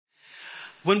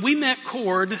When we met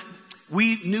Cord,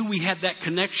 we knew we had that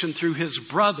connection through his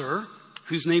brother,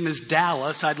 whose name is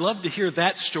Dallas. I'd love to hear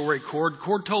that story, Cord.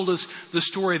 Cord told us the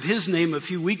story of his name a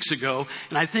few weeks ago,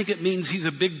 and I think it means he's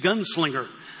a big gunslinger.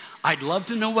 I'd love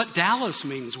to know what Dallas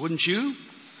means, wouldn't you?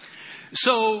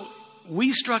 So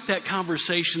we struck that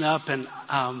conversation up, and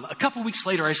a couple weeks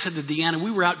later I said to Deanna,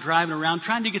 we were out driving around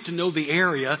trying to get to know the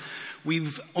area.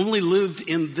 We've only lived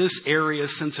in this area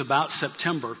since about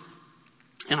September.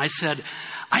 And I said,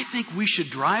 I think we should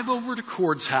drive over to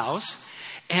Cord's house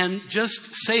and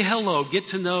just say hello, get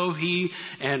to know he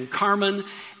and Carmen.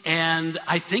 And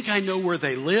I think I know where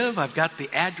they live. I've got the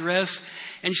address.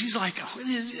 And she's like,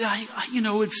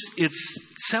 it's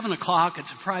 7:00.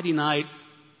 It's a Friday night.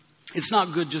 It's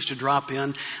not good just to drop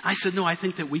in. I said, no, I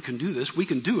think that we can do this. We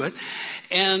can do it.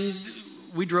 And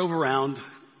we drove around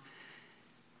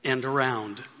and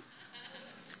around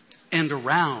and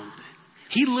around.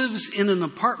 He lives in an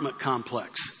apartment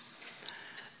complex,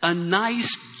 a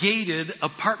nice gated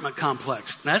apartment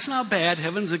complex. That's not bad.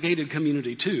 Heaven's a gated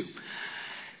community too.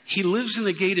 He lives in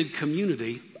a gated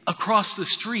community. Across the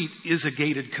street is a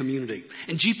gated community.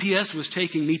 And GPS was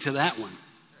taking me to that one.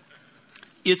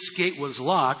 Its gate was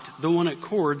locked. The one at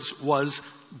Cord's was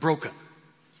broken.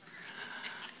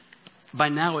 By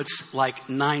now it's like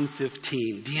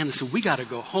 9:15. Deanna said, we got to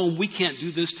go home. We can't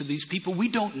do this to these people. We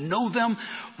don't know them.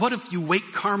 What if you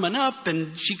wake Carmen up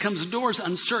and she comes to the door, is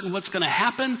uncertain what's going to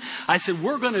happen? I said,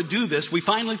 we're going to do this. We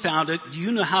finally found it. Do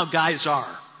you know how guys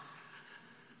are?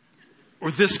 Or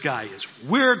this guy is.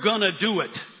 We're going to do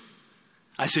it.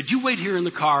 I said, you wait here in the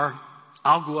car.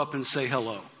 I'll go up and say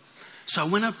hello. So I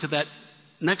went up to that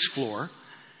next floor,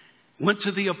 went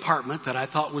to the apartment that I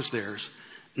thought was theirs,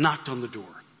 knocked on the door.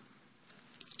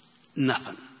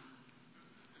 Nothing.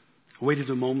 Waited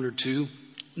a moment or two,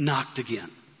 knocked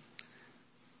again.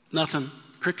 Nothing.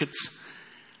 Crickets.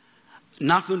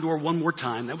 Knocked on the door one more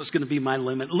time. That was going to be my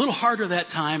limit. A little harder that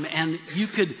time, and you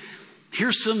could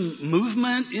hear some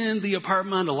movement in the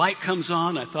apartment. A light comes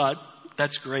on. I thought,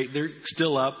 that's great. They're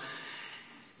still up.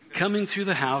 Coming through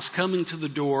the house, coming to the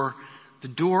door. The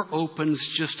door opens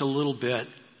just a little bit.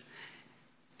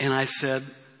 And I said,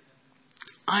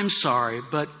 I'm sorry,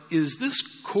 but is this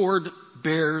Cord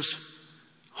Bear's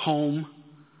home?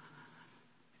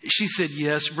 She said,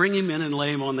 yes, bring him in and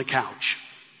lay him on the couch.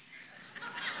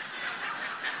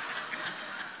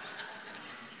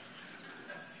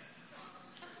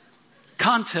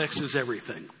 Context is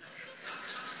everything.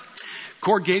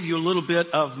 Cord gave you a little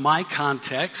bit of my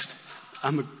context.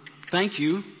 Thank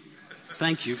you.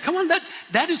 Thank you. Come on,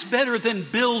 that is better than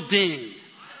building.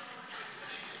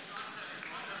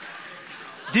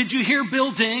 Did you hear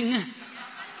building?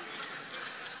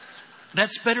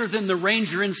 That's better than the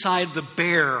ranger inside the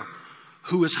bear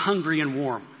who is hungry and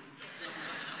warm.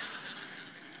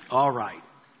 All right.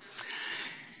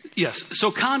 Yes.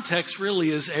 So context really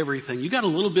is everything. You got a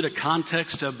little bit of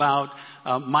context about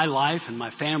my life and my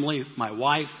family, my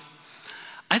wife.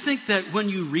 I think that when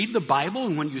you read the Bible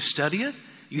and when you study it,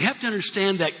 you have to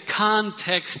understand that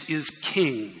context is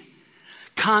king.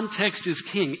 Context is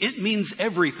king. It means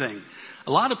everything.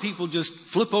 A lot of people just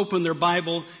flip open their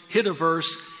Bible, hit a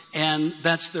verse, and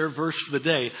that's their verse for the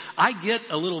day. I get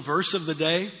a little verse of the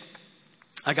day.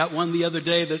 I got one the other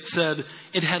day that said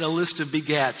it had a list of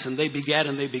begats, and they begat,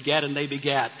 and they begat, and they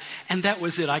begat. And that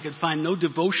was it. I could find no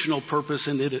devotional purpose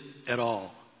in it at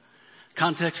all.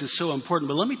 Context is so important.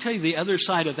 But let me tell you the other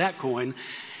side of that coin,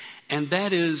 and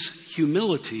that is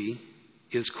humility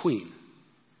is queen.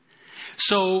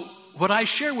 So what I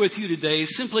share with you today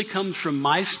simply comes from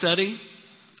my study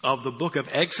of the book of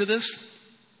Exodus,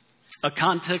 a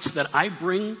context that I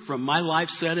bring from my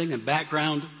life setting and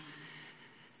background,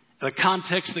 a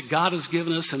context that God has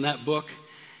given us in that book,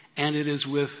 and it is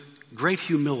with great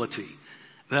humility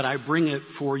that I bring it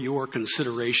for your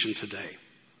consideration today.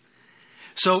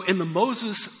 So in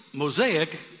the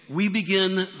Mosaic, we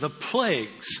begin the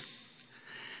plagues.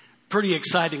 Pretty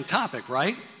exciting topic,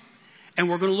 right? And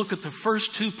we're going to look at the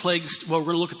first two plagues. Well, we're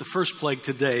going to look at the first plague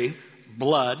today,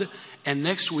 blood. And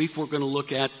next week, we're going to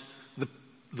look at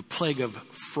the plague of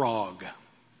frog.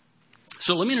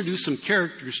 So let me introduce some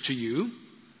characters to you.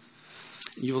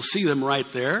 You'll see them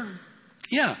right there.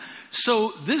 Yeah.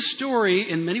 So this story,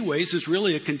 in many ways, is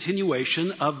really a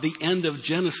continuation of the end of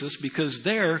Genesis, because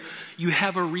there you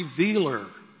have a revealer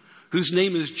whose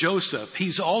name is Joseph.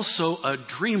 He's also a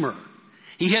dreamer.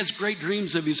 He has great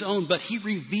dreams of his own, but he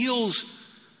reveals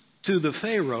to the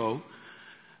Pharaoh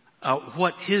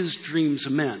what his dreams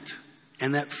meant.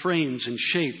 And that frames and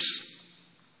shapes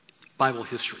Bible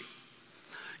history.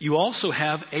 You also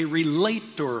have a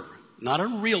relator, not a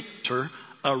realtor,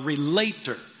 a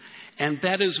relator. and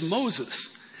that is Moses.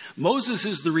 Moses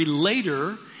is the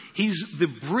relator. He's the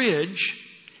bridge.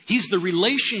 He's the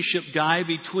relationship guy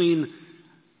between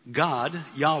God,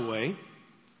 Yahweh,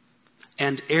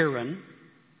 and Aaron,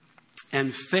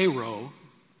 and Pharaoh,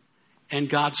 and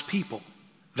God's people.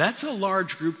 That's a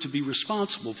large group to be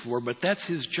responsible for, but that's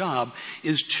his job,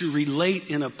 is to relate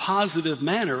in a positive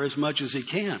manner as much as he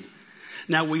can.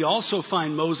 Now, we also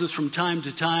find Moses from time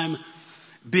to time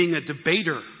being a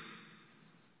debater.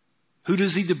 Who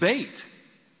does he debate?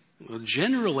 Well,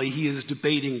 generally, he is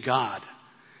debating God.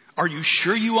 Are you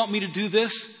sure you want me to do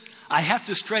this? I have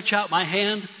to stretch out my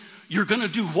hand. You're going to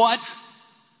do what?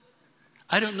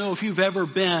 I don't know if you've ever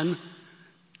been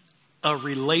a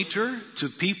relator to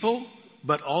people,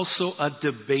 but also a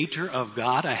debater of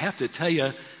God. I have to tell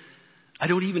you, I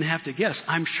don't even have to guess.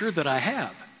 I'm sure that I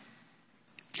have.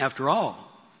 After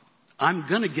all, I'm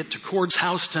going to get to Cord's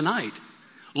house tonight.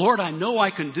 Lord, I know I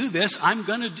can do this.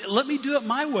 Let me do it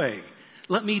my way.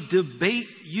 Let me debate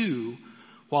you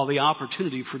while the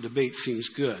opportunity for debate seems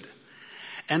good.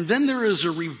 And then there is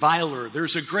a reviler.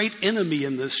 There's a great enemy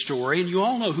in this story, and you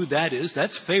all know who that is.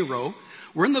 That's Pharaoh.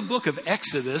 We're in the book of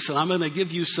Exodus, and I'm going to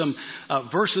give you some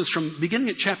verses from beginning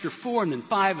at chapter 4 and then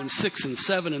 5 and 6 and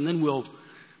 7, and then we'll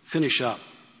finish up.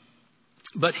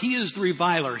 But he is the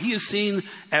reviler. He is seen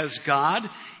as God.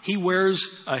 He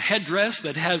wears a headdress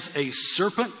that has a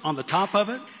serpent on the top of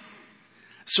it.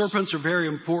 Serpents are very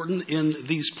important in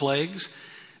these plagues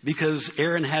because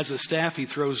Aaron has a staff he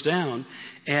throws down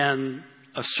and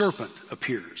a serpent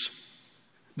appears.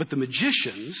 But the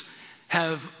magicians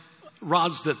have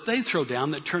rods that they throw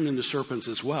down that turn into serpents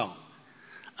as well.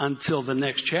 Until the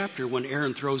next chapter when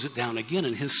Aaron throws it down again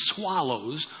and his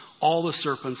swallows all the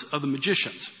serpents of the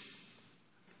magicians.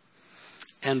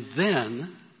 And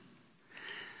then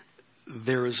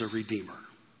there is a redeemer.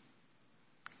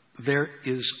 There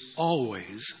is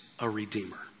always a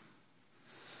redeemer.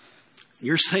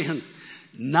 You're saying,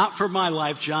 not for my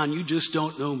life, John, you just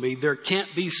don't know me. There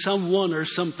can't be someone or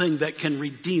something that can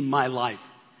redeem my life.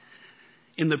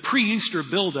 In the pre-Easter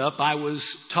buildup, I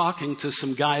was talking to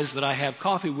some guys that I have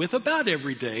coffee with about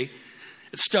every day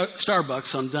at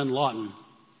Starbucks on Dunlawton.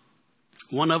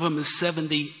 One of them is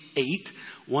 78,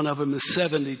 one of them is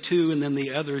 72, and then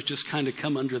the others just kind of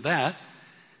come under that.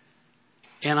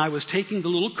 And I was taking the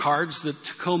little cards that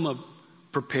Tacoma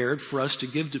prepared for us to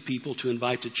give to people to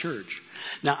invite to church.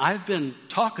 Now, I've been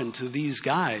talking to these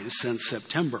guys since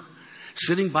September,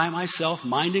 sitting by myself,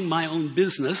 minding my own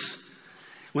business,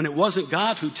 when it wasn't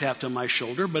God who tapped on my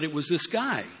shoulder, but it was this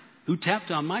guy who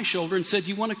tapped on my shoulder and said,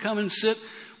 "You want to come and sit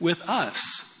with us?"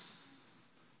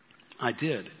 I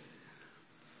did.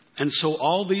 And so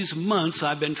all these months,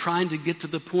 I've been trying to get to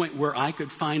the point where I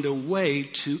could find a way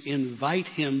to invite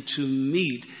him to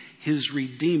meet his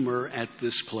Redeemer at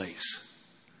this place.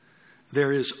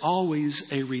 There is always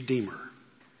a Redeemer.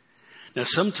 Now,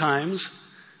 sometimes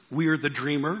we are the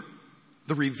dreamer,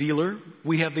 the revealer.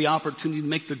 We have the opportunity to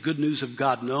make the good news of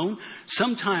God known.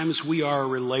 Sometimes we are a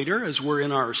relator as we're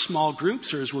in our small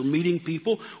groups or as we're meeting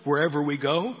people wherever we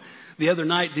go. The other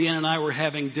night, Deanna and I were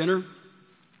having dinner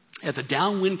at the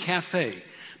Downwind Cafe,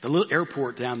 the little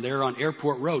airport down there on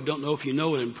Airport Road. Don't know if you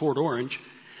know it in Port Orange.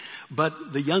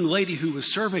 But the young lady who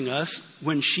was serving us,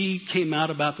 when she came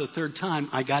out about the third time,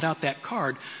 I got out that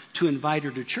card to invite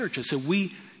her to church. I said,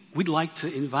 we'd like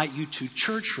to invite you to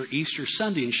church for Easter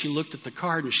Sunday. And she looked at the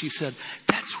card and she said,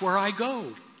 "That's where I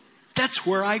go. That's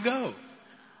where I go."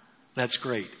 That's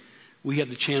great. We had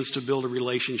the chance to build a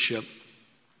relationship.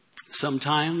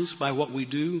 Sometimes by what we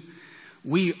do,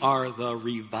 we are the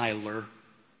reviler.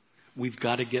 We've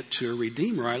got to get to a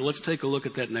redeemer. All right, let's take a look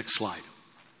at that next slide.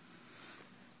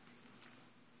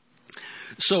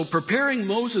 So preparing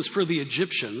Moses for the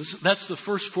Egyptians, that's the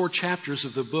first 4 chapters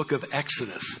of the book of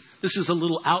Exodus. This is a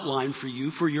little outline for you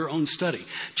for your own study.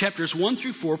 Chapters 1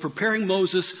 through 4, preparing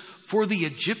Moses for the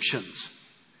Egyptians.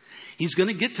 He's going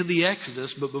to get to the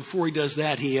Exodus, but before he does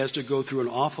that, he has to go through an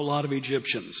awful lot of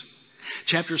Egyptians.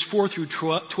 Chapters 4 through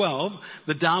 12,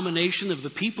 the domination of the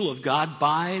people of God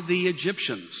by the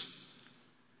Egyptians.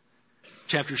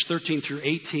 Chapters 13 through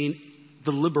 18,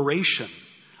 the liberation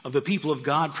of the people of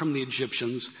God from the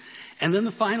Egyptians. And then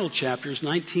the final chapters,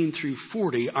 19 through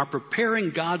 40, are preparing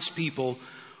God's people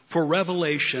for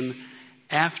revelation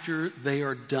after they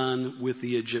are done with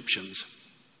the Egyptians.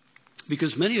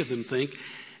 Because many of them think,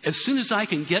 as soon as I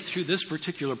can get through this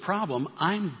particular problem,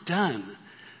 I'm done.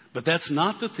 But that's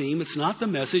not the theme. It's not the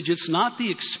message. It's not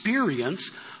the experience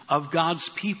of God's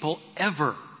people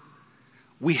ever.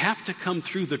 We have to come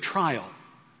through the trial.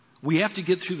 We have to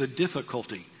get through the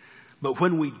difficulty. But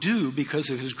when we do, because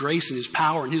of his grace and his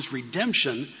power and his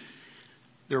redemption,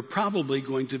 there are probably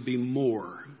going to be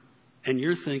more. And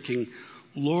you're thinking,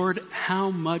 Lord,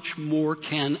 how much more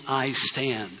can I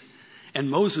stand? And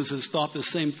Moses has thought the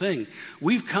same thing.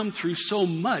 We've come through so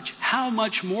much. How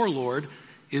much more, Lord,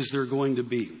 is there going to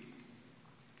be?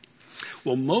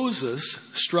 Well, Moses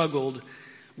struggled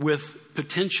with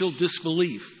potential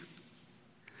disbelief.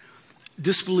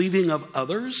 Disbelieving of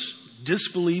others,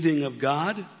 disbelieving of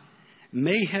God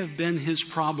may have been his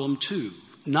problem too.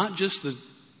 Not just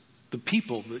the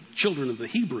people, the children of the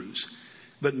Hebrews,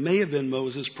 but may have been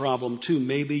Moses' problem too,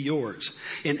 maybe yours.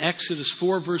 In Exodus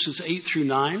 4, verses 8 through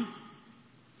 9,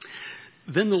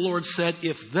 then the Lord said,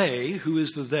 if they, who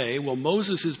is the they? Well,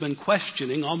 Moses has been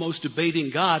questioning, almost debating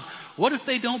God. What if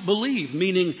they don't believe?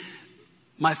 Meaning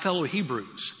my fellow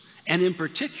Hebrews, and in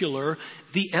particular,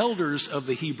 the elders of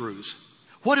the Hebrews.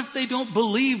 What if they don't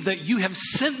believe that you have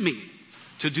sent me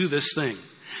to do this thing?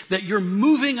 That you're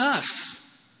moving us.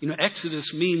 You know,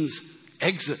 Exodus means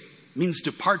exit, means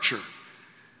departure.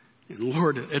 And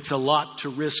Lord, it's a lot to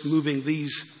risk moving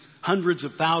these hundreds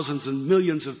of thousands and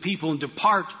millions of people and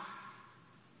depart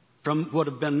from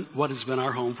what has been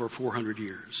our home for 400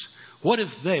 years. What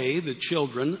if they, the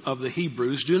children of the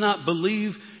Hebrews, do not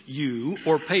believe you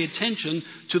or pay attention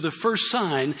to the first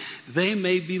sign? They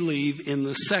may believe in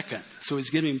the second. So he's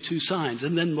giving them two signs.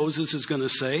 And then Moses is going to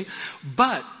say,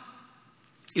 but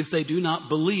if they do not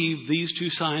believe these two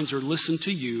signs or listen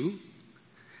to you,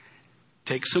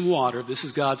 take some water. This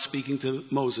is God speaking to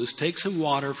Moses. Take some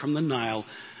water from the Nile,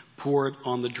 pour it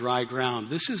on the dry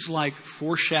ground. This is like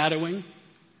foreshadowing.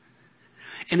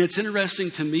 And it's interesting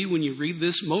to me when you read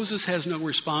this, Moses has no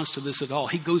response to this at all.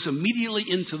 He goes immediately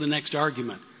into the next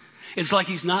argument. It's like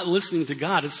he's not listening to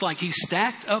God. It's like he's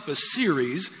stacked up a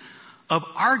series of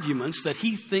arguments that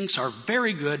he thinks are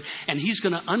very good, and he's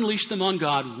going to unleash them on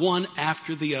God one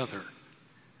after the other.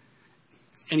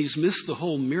 And he's missed the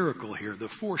whole miracle here, the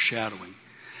foreshadowing.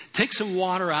 Take some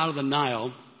water out of the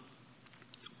Nile,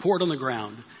 pour it on the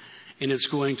ground, and it's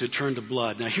going to turn to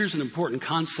blood. Now, here's an important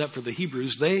concept for the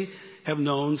Hebrews. They have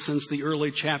known since the early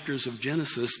chapters of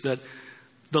Genesis that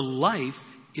the life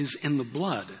is in the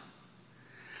blood.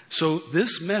 So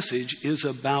this message is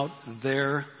about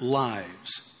their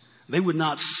lives. They would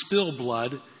not spill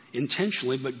blood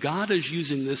intentionally, but God is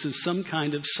using this as some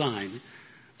kind of sign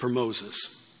for Moses.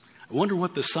 I wonder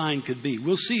what the sign could be.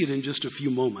 We'll see it in just a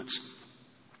few moments.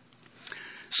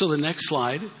 So the next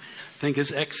slide, I think,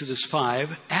 is Exodus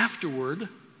 5. Afterward,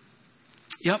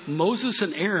 Moses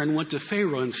and Aaron went to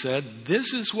Pharaoh and said,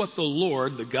 this is what the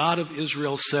Lord, the God of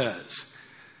Israel, says.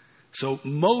 So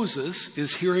Moses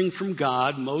is hearing from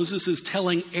God. Moses is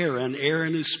telling Aaron.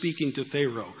 Aaron is speaking to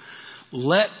Pharaoh.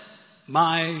 Let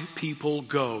my people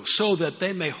go so that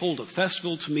they may hold a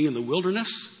festival to me in the wilderness.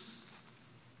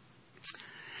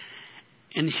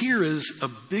 And here is a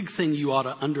big thing you ought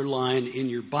to underline in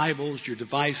your Bibles, your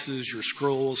devices, your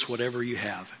scrolls, whatever you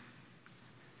have.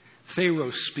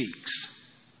 Pharaoh speaks.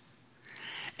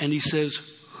 And he says,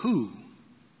 who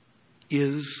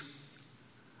is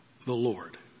the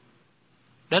Lord?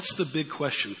 That's the big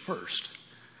question first.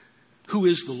 Who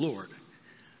is the Lord?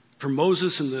 For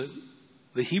Moses and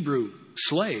the Hebrew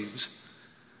slaves,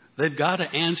 they've got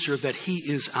to answer that he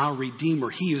is our Redeemer.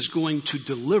 He is going to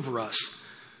deliver us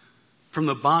from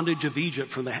the bondage of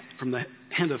Egypt, from the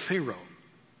hand of Pharaoh.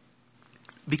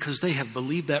 Because they have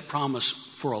believed that promise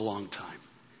for a long time.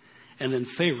 And then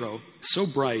Pharaoh, so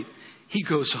bright, he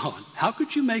goes on. How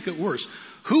could you make it worse?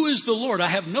 Who is the Lord? I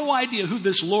have no idea who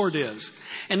this Lord is.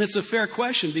 And it's a fair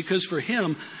question because for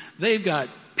him, they've got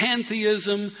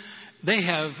pantheism. They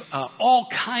have all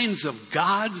kinds of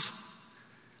gods.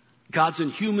 Gods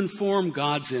in human form,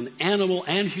 gods in animal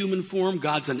and human form,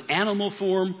 gods in animal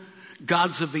form,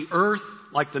 gods of the earth,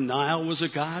 like the Nile was a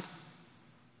god.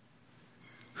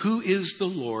 Who is the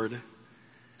Lord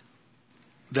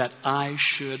that I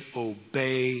should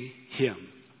obey him?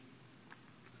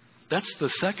 That's the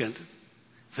second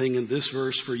thing in this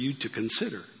verse for you to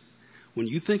consider. When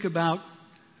you think about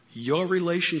your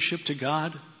relationship to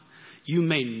God, you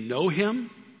may know him,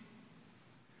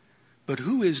 but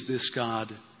who is this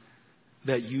God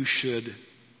that you should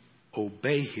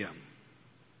obey him?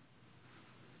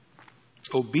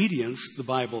 Obedience, the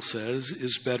Bible says,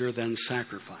 is better than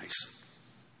sacrifice.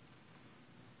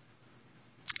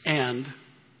 And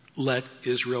let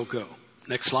Israel go.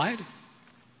 Next slide.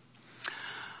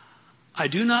 I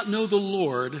do not know the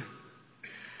Lord,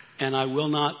 and I will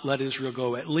not let Israel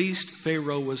go. At least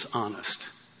Pharaoh was honest.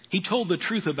 He told the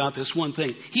truth about this one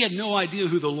thing. He had no idea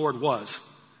who the Lord was.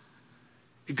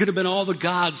 It could have been all the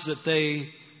gods that they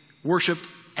worshiped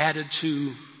added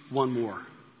to one more.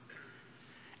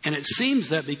 And it seems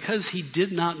that because he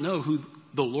did not know who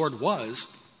the Lord was,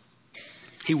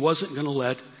 he wasn't going to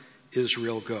let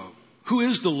Israel go. Who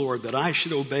is the Lord that I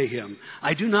should obey him?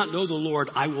 I do not know the Lord.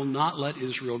 I will not let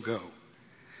Israel go.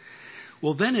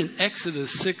 Well, then in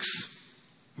Exodus 6,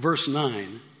 verse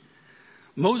 9,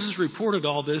 Moses reported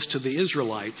all this to the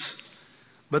Israelites,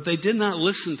 but they did not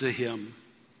listen to him.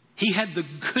 He had the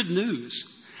good news.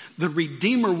 The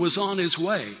Redeemer was on his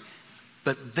way,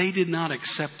 but they did not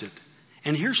accept it.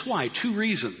 And here's why. 2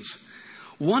 reasons.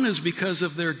 One is because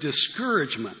of their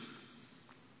discouragement.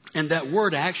 And that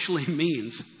word actually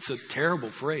means, it's a terrible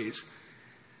phrase,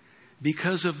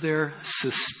 because of their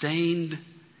sustained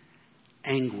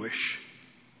anguish.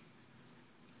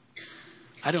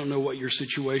 I don't know what your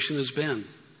situation has been.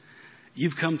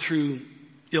 You've come through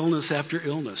illness after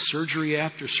illness, surgery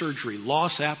after surgery,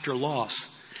 loss after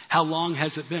loss. How long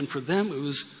has it been? For them, it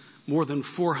was more than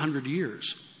 400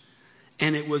 years.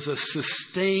 And it was a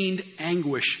sustained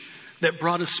anguish that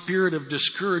brought a spirit of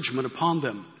discouragement upon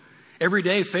them. Every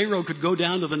day, Pharaoh could go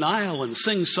down to the Nile and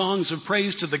sing songs of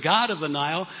praise to the God of the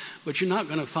Nile, but you're not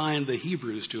going to find the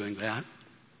Hebrews doing that.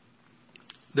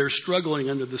 They're struggling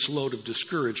under this load of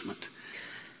discouragement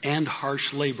and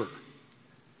harsh labor.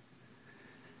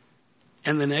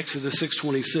 And then Exodus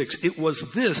 6:26, it was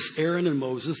this, Aaron and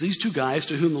Moses, these 2 guys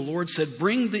to whom the Lord said,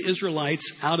 bring the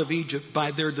Israelites out of Egypt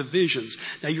by their divisions.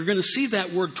 Now you're going to see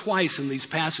that word twice in these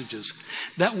passages.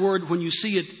 That word, when you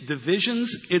see it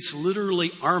divisions, it's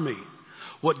literally army.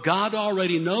 What God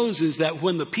already knows is that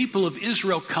when the people of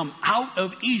Israel come out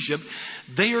of Egypt,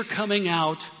 they are coming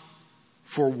out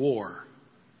for war.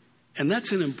 And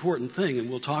that's an important thing,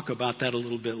 and we'll talk about that a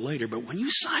little bit later. But when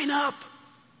you sign up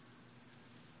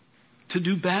to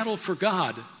do battle for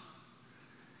God,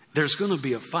 there's going to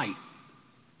be a fight.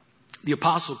 The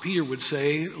Apostle Peter would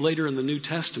say later in the New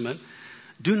Testament,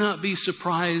 do not be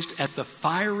surprised at the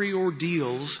fiery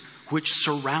ordeals which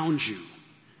surround you.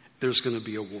 There's going to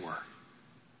be a war.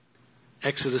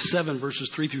 Exodus 7,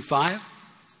 verses 3 through 5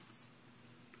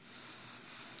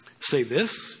 say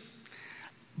this,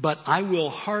 but I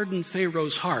will harden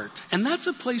Pharaoh's heart. And that's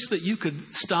a place that you could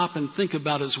stop and think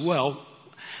about as well.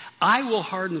 I will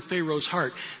harden Pharaoh's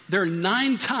heart. There are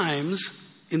 9 times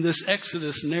in this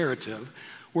Exodus narrative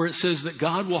where it says that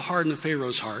God will harden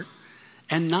Pharaoh's heart,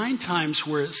 and 9 times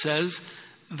where it says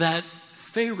that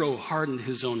Pharaoh hardened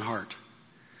his own heart.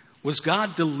 Was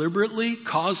God deliberately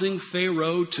causing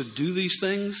Pharaoh to do these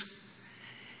things?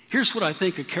 Here's what I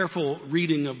think a careful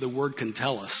reading of the word can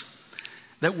tell us.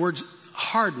 That word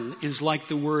harden is like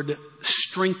the word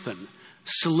strengthen,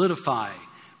 solidify,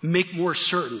 make more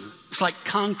certain. It's like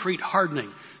concrete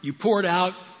hardening. You pour it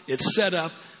out, it's set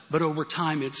up, but over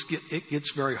time it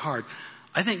gets very hard.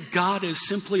 I think God is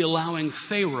simply allowing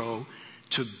Pharaoh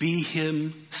to be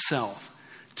himself,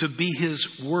 to be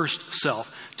his worst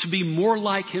self, to be more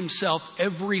like himself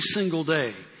every single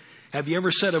day. Have you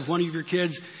ever said of one of your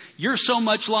kids, you're so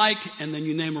much like, and then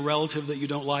you name a relative that you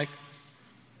don't like?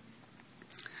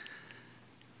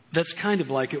 That's kind of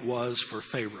like it was for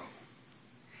Pharaoh.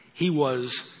 He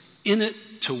was in it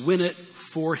to win it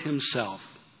for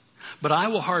himself. But I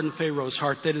will harden Pharaoh's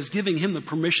heart, that is giving him the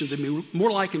permission to be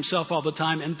more like himself all the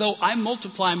time. And though I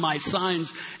multiply my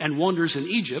signs and wonders in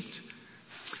Egypt,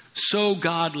 so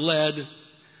God led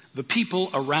the people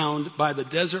around by the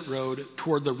desert road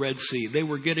toward the Red Sea. They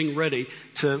were getting ready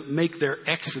to make their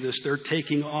exodus, their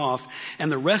taking off.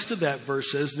 And the rest of that verse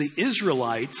says, the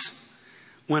Israelites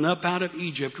went up out of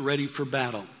Egypt ready for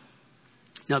battle.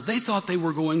 Now, they thought they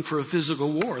were going for a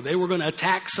physical war. They were going to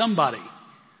attack somebody.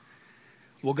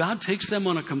 Well, God takes them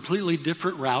on a completely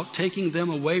different route, taking them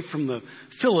away from the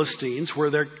Philistines, where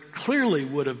there clearly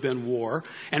would have been war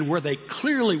and where they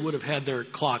clearly would have had their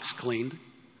clocks cleaned.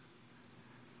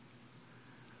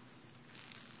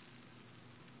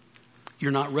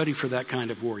 You're not ready for that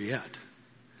kind of war yet.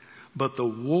 But the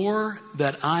war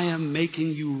that I am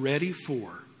making you ready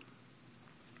for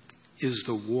is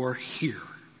the war here.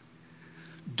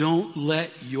 Don't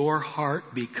let your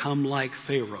heart become like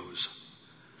Pharaoh's,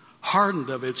 hardened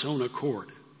of its own accord.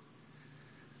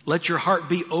 Let your heart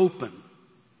be open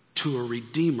to a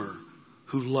Redeemer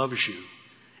who loves you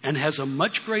and has a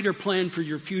much greater plan for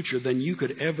your future than you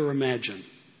could ever imagine.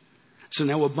 So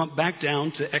now we'll bump back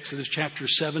down to Exodus chapter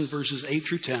 7, verses 8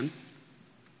 through 10.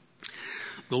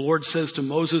 The Lord says to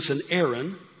Moses and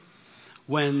Aaron,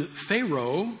 when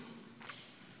Pharaoh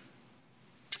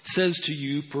says to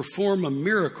you, perform a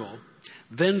miracle,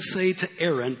 then say to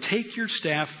Aaron, take your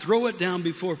staff, throw it down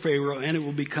before Pharaoh, and it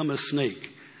will become a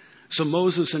snake. So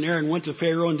Moses and Aaron went to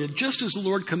Pharaoh and did just as the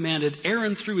Lord commanded.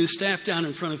 Aaron threw his staff down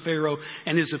in front of Pharaoh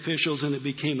and his officials, and it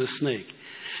became a snake.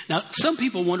 Now, some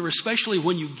people wonder, especially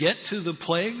when you get to the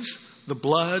plagues, the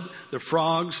blood, the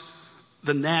frogs,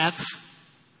 the gnats,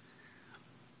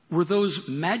 were those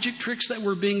magic tricks that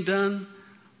were being done,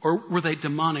 or were they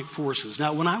demonic forces?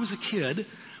 Now, when I was a kid,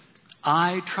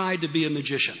 I tried to be a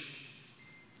magician.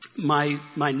 My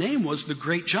name was the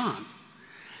Great John.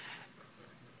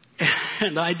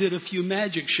 And I did a few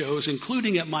magic shows,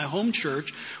 including at my home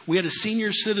church. We had a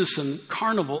senior citizen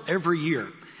carnival every year.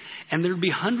 And there'd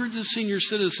be hundreds of senior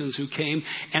citizens who came.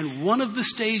 And one of the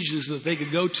stages that they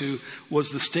could go to was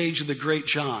the stage of the Great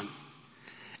John.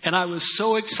 And I was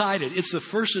so excited. It's the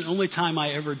first and only time I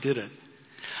ever did it.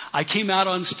 I came out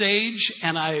on stage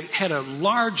and I had a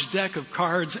large deck of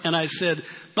cards and I said,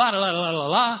 blah, blah, blah, blah,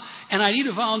 blah. And I need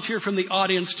a volunteer from the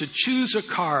audience to choose a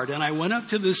card. And I went up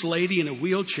to this lady in a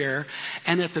wheelchair,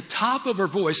 and at the top of her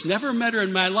voice, never met her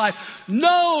in my life,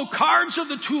 no, cards are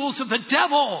the tools of the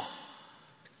devil.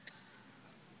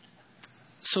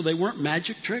 So they weren't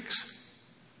magic tricks.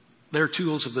 They're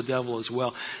tools of the devil as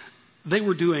well. They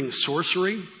were doing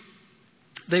sorcery.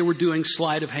 They were doing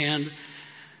sleight of hand.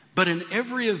 But in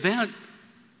every event,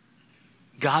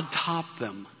 God topped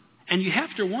them. And you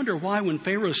have to wonder why when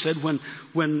Pharaoh said when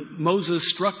Moses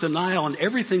struck the Nile and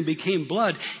everything became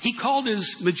blood, he called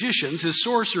his magicians, his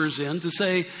sorcerers in to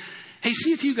say, hey,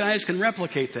 see if you guys can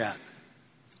replicate that.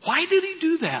 Why did he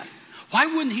do that? Why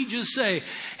wouldn't he just say,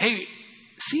 hey,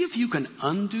 see if you can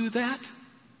undo that?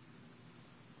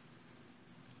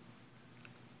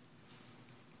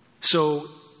 So,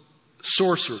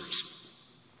 sorcerers,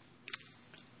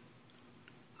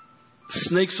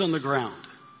 snakes on the ground.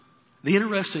 The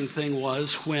interesting thing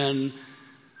was when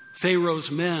Pharaoh's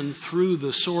men threw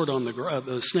the sword on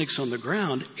the snakes on the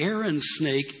ground, Aaron's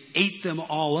snake ate them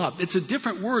all up. It's a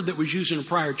different word that was used in a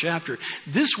prior chapter.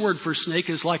 This word for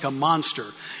snake is like a monster.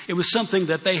 It was something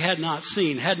that they had not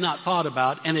seen, had not thought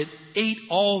about, and it ate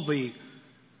all the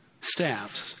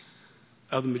staffs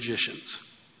of the magicians.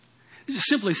 It's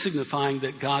simply signifying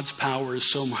that God's power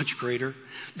is so much greater.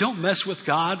 Don't mess with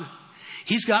God.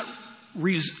 He's got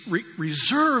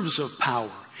reserves of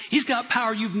power. He's got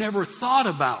power you've never thought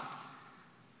about.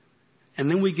 And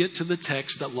then we get to the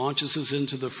text that launches us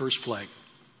into the first plague.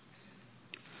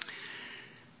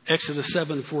 Exodus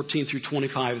 7:14 through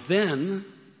 25. Then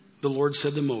the Lord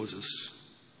said to Moses,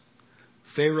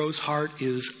 Pharaoh's heart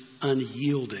is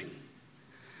unyielding.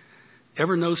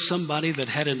 Ever know somebody that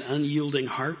had an unyielding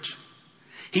heart?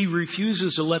 He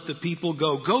refuses to let the people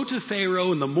go. Go to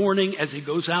Pharaoh in the morning as he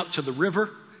goes out to the river.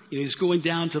 He's going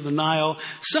down to the Nile.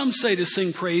 Some say to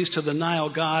sing praise to the Nile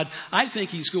God. I think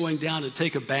he's going down to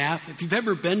take a bath. If you've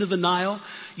ever been to the Nile,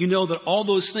 you know that all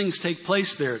those things take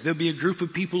place there. There'll be a group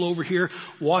of people over here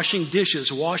washing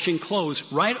dishes, washing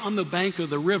clothes, right on the bank of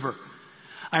the river.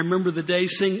 I remember the day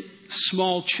seeing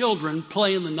small children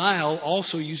play in the Nile,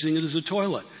 also using it as a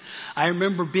toilet. I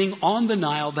remember being on the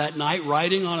Nile that night,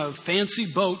 riding on a fancy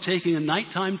boat, taking a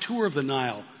nighttime tour of the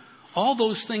Nile. All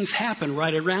those things happen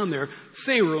right around there.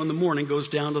 Pharaoh in the morning goes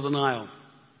down to the Nile.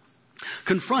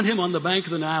 Confront him on the bank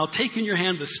of the Nile, take in your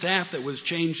hand the staff that was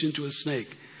changed into a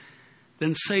snake.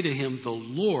 Then say to him, the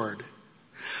Lord,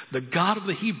 the God of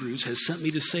the Hebrews, has sent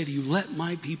me to say to you, let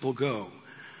my people go,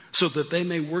 so that they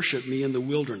may worship me in the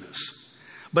wilderness.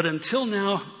 But until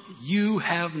now, you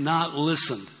have not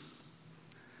listened.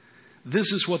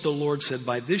 This is what the Lord said,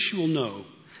 by this you will know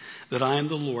that I am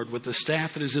the Lord. With the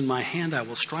staff that is in my hand, I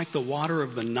will strike the water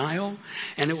of the Nile,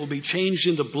 and it will be changed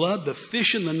into blood. The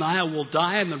fish in the Nile will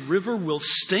die, and the river will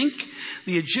stink.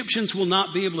 The Egyptians will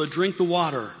not be able to drink the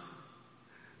water.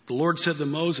 The Lord said to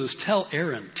Moses, tell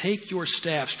Aaron, take your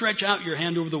staff, stretch out your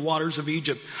hand over the waters of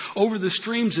Egypt, over the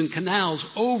streams and canals,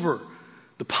 over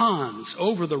the ponds,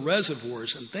 over the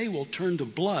reservoirs, and they will turn to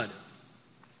blood.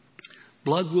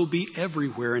 Blood will be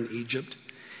everywhere in Egypt,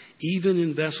 even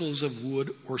in vessels of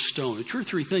wood or stone. Two or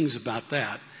three things about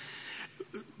that.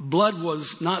 Blood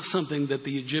was not something that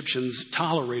the Egyptians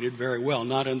tolerated very well,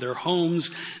 not in their homes,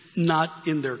 not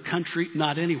in their country,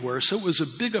 not anywhere. So it was a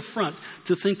big affront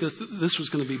to think that this was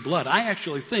going to be blood. I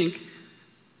actually think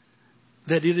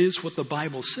that it is what the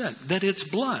Bible said, that it's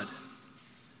blood.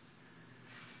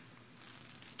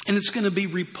 And it's going to be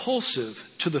repulsive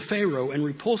to the Pharaoh and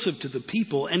repulsive to the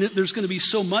people. And there's going to be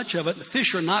so much of it. The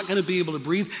fish are not going to be able to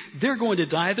breathe. They're going to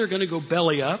die. They're going to go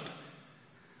belly up.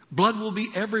 Blood will be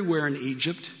everywhere in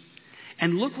Egypt.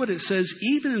 And look what it says,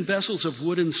 even in vessels of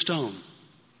wood and stone.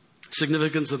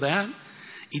 Significance of that?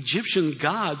 Egyptian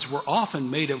gods were often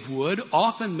made of wood,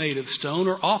 often made of stone,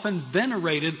 or often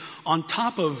venerated on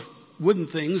top of wooden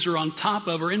things or on top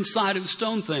of or inside of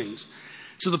stone things.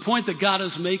 So the point that God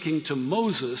is making to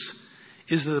Moses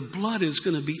is that the blood is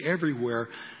going to be everywhere.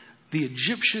 The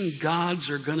Egyptian gods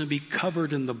are going to be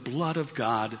covered in the blood of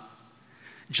God,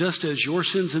 just as your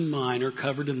sins and mine are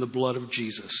covered in the blood of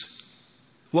Jesus.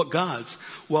 What gods?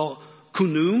 Well,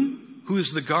 Khnum, who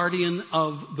is the guardian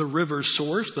of the river's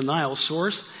source, the Nile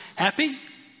source. Hapi,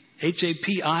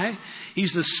 H-A-P-I.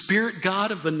 He's the spirit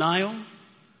god of the Nile.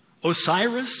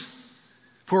 Osiris.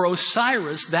 For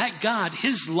Osiris, that god,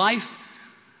 his life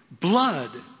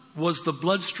blood was the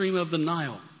bloodstream of the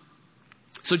Nile.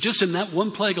 So just in that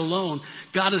one plague alone,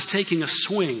 God is taking a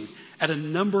swing at a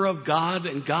number of god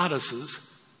and goddesses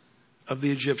of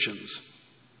the Egyptians,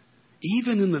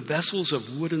 even in the vessels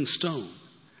of wood and stone.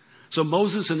 So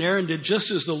Moses and Aaron did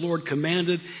just as the Lord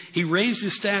commanded. He raised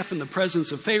his staff in the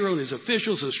presence of Pharaoh and his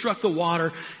officials and struck the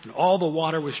water, and all the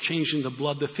water was changed into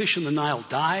blood. The fish in the Nile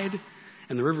died,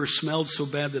 and the river smelled so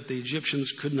bad that the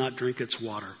Egyptians could not drink its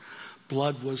water.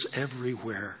 Blood was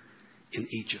everywhere in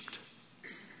Egypt.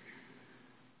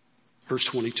 Verse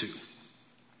 22.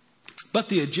 But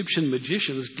the Egyptian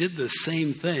magicians did the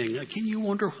same thing. Can you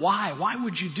wonder why? Why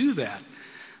would you do that?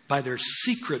 By their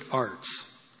secret arts.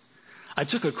 I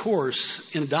took a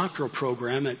course in a doctoral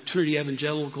program at Trinity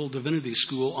Evangelical Divinity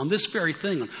School on this very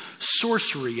thing, on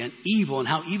sorcery and evil and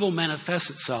how evil manifests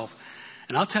itself.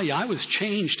 And I'll tell you, I was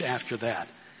changed after that.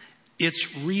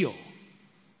 It's real.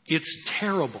 It's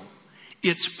terrible.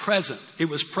 It's present. It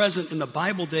was present in the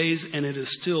Bible days, and it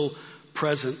is still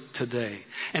present today.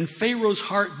 And Pharaoh's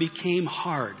heart became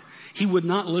hard. He would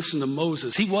not listen to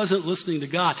Moses. He wasn't listening to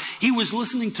God. He was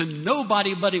listening to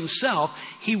nobody but himself.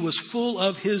 He was full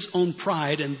of his own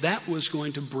pride, and that was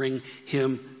going to bring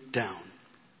him down.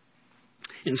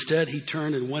 Instead, he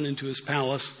turned and went into his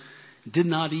palace, did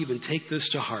not even take this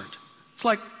to heart. It's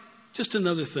like just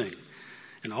another thing.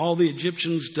 And all the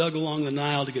Egyptians dug along the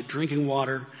Nile to get drinking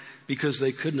water because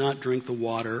they could not drink the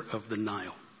water of the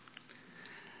Nile.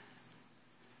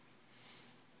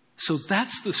 So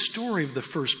that's the story of the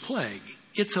first plague.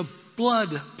 It's a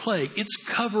blood plague. It's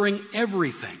covering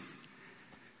everything.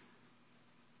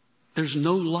 There's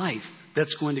no life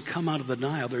that's going to come out of the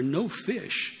Nile. There are no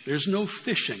fish. There's no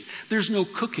fishing. There's no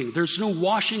cooking. There's no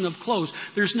washing of clothes.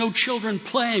 There's no children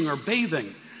playing or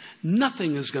bathing.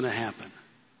 Nothing is going to happen.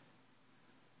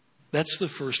 That's the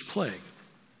first plague.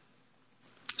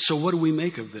 So what do we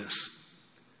make of this?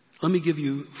 Let me give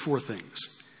you 4 things.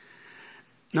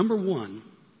 Number 1,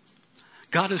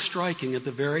 God is striking at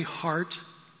the very heart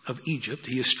of Egypt.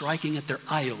 He is striking at their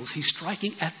idols. He's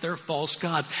striking at their false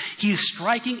gods. He is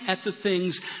striking at the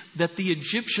things that the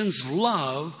Egyptians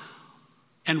love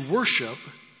and worship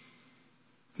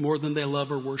more than they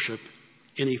love or worship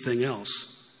anything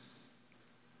else.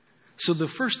 So the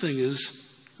first thing is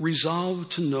resolve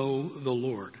to know the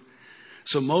Lord.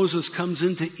 So Moses comes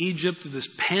into Egypt, this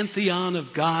pantheon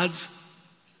of gods,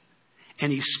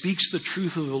 and he speaks the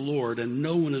truth of the Lord, and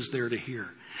no one is there to hear.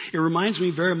 It reminds me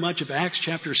very much of Acts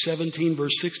chapter 17,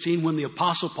 verse 16, when the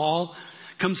Apostle Paul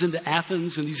comes into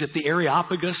Athens and he's at the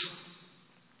Areopagus,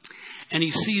 and he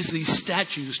sees these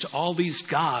statues to all these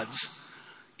gods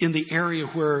in the area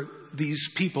where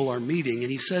these people are meeting.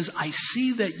 And he says, I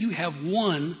see that you have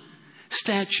one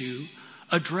statue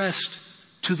addressed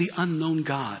to the unknown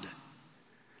God,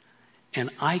 and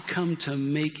I come to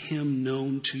make him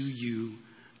known to you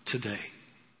today.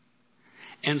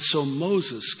 And so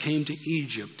Moses came to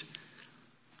Egypt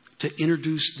to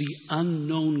introduce the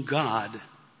unknown God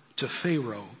to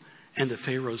Pharaoh and to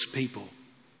Pharaoh's people,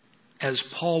 as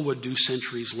Paul would do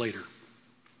centuries later,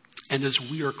 and as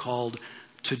we are called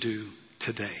to do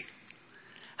today.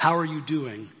 How are you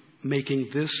doing making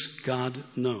this God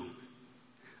known?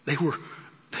 They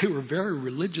were very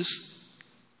religious.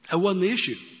 That wasn't the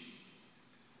issue.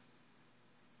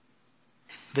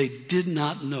 They did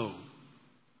not know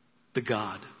the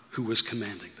God who was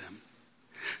commanding them.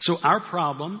 So our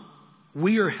problem,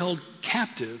 we are held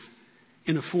captive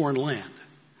in a foreign land.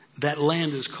 That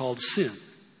land is called sin.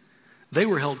 They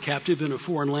were held captive in a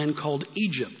foreign land called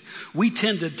Egypt. We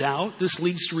tend to doubt. This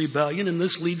leads to rebellion, and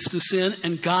this leads to sin,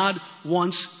 and God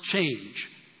wants change.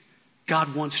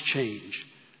 God wants change.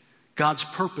 God's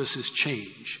purpose is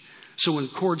change. So when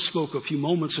Cord spoke a few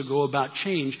moments ago about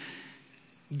change,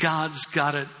 God's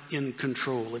got it in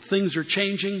control. If things are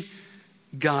changing,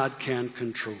 God can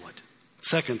control it.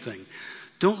 Second thing,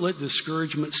 don't let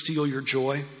discouragement steal your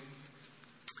joy.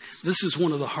 This is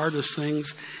one of the hardest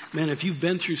things. Man, if you've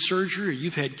been through surgery, or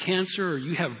you've had cancer, or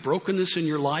you have brokenness in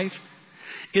your life,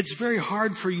 it's very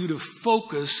hard for you to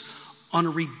focus on a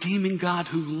redeeming God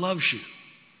who loves you.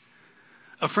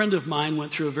 A friend of mine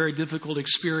went through a very difficult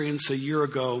experience a year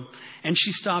ago, and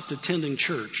she stopped attending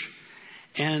church.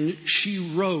 And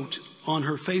she wrote on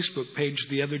her Facebook page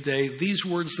the other day these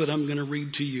words that I'm going to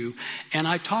read to you. And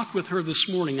I talked with her this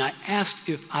morning. I asked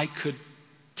if I could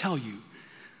tell you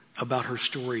about her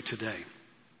story today.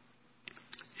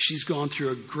 She's gone through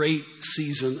a great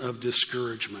season of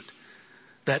discouragement,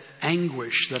 that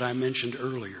anguish that I mentioned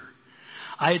earlier.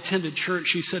 I attended church,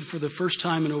 she said, for the first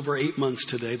time in over 8 months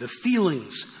today. The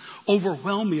feelings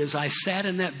overwhelmed me as I sat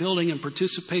in that building and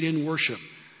participated in worship.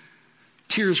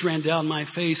 Tears ran down my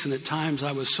face, and at times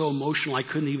I was so emotional I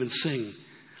couldn't even sing.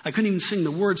 I couldn't even sing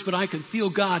the words, but I could feel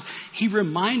God. He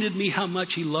reminded me how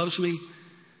much He loves me,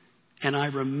 and I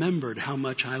remembered how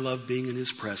much I love being in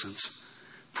His presence,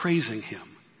 praising Him.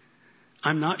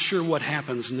 I'm not sure what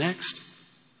happens next,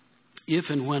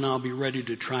 if and when I'll be ready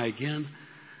to try again.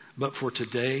 But for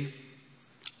today,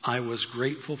 I was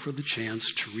grateful for the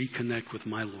chance to reconnect with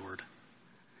my Lord.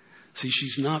 See,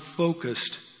 she's not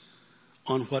focused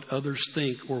on what others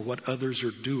think or what others are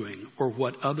doing or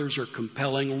what others are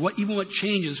compelling or even what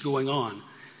change is going on.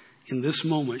 In this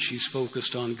moment, she's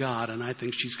focused on God, and I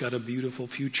think she's got a beautiful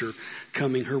future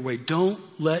coming her way. Don't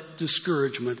let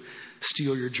discouragement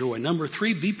steal your joy. Number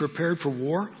 3, be prepared for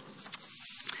war.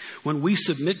 When we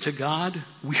submit to God,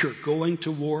 we are going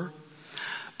to war.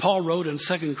 Paul wrote in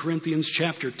 2 Corinthians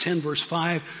chapter 10, verse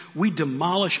 5, we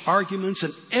demolish arguments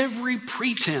and every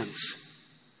pretense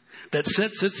that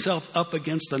sets itself up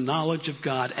against the knowledge of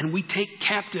God, and we take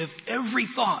captive every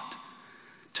thought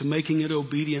to making it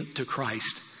obedient to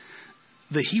Christ.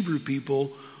 The Hebrew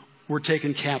people were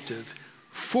taken captive.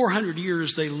 400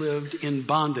 years they lived in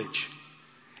bondage.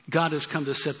 God has come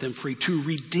to set them free, to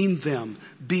redeem them.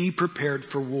 Be prepared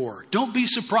for war. Don't be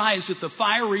surprised at the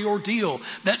fiery ordeal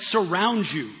that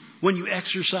surrounds you when you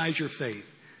exercise your faith.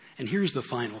 And here's the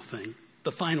final thing,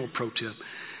 the final pro tip.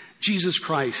 Jesus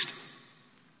Christ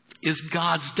is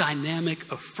God's dynamic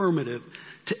affirmative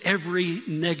to every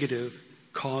negative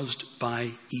caused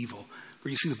by evil. Where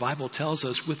you see, the Bible tells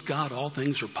us with God all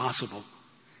things are possible.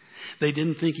 They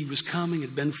didn't think He was coming. It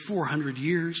had been 400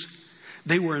 years.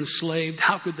 They were enslaved.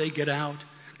 How could they get out?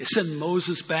 They sent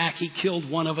Moses back. He killed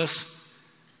one of us.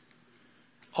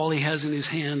 All he has in his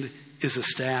hand is a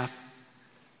staff.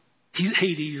 He's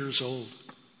 80 years old.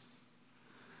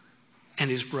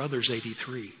 And his brother's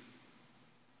 83.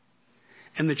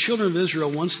 And the children of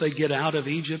Israel, once they get out of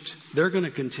Egypt, they're going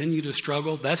to continue to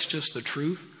struggle. That's just the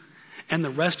truth. And the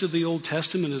rest of the Old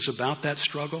Testament is about that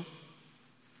struggle.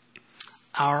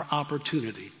 Our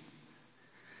opportunity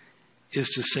is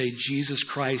to say Jesus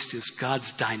Christ is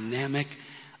God's dynamic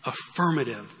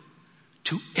affirmative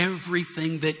to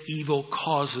everything that evil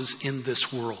causes in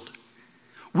this world.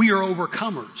 We are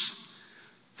overcomers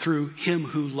through Him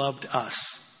who loved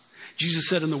us. Jesus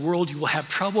said, in the world you will have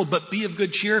trouble, but be of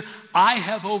good cheer. I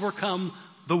have overcome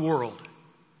the world.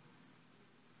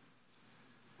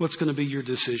 What's going to be your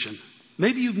decision?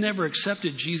 Maybe you've never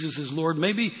accepted Jesus as Lord.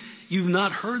 Maybe you've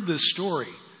not heard this story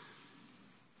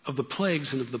of the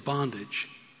plagues and of the bondage,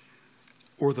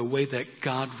 or the way that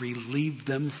God relieved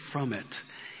them from it.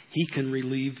 He can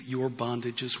relieve your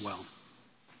bondage as well.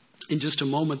 In just a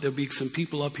moment, there'll be some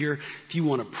people up here. If you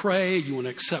want to pray, you want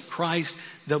to accept Christ,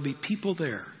 there'll be people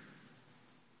there.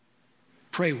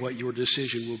 Pray what your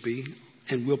decision will be,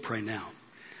 and we'll pray now.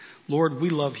 Lord,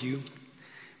 we love you.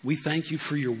 We thank you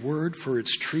for your word, for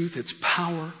its truth, its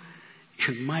power,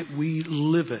 and might we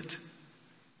live it.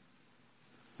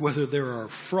 Whether there are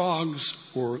frogs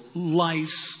or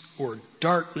lice or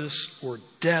darkness or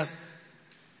death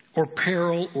or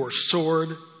peril or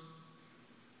sword,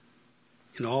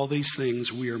 in all these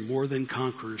things we are more than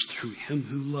conquerors through Him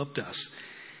who loved us,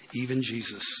 even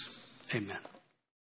Jesus. Amen.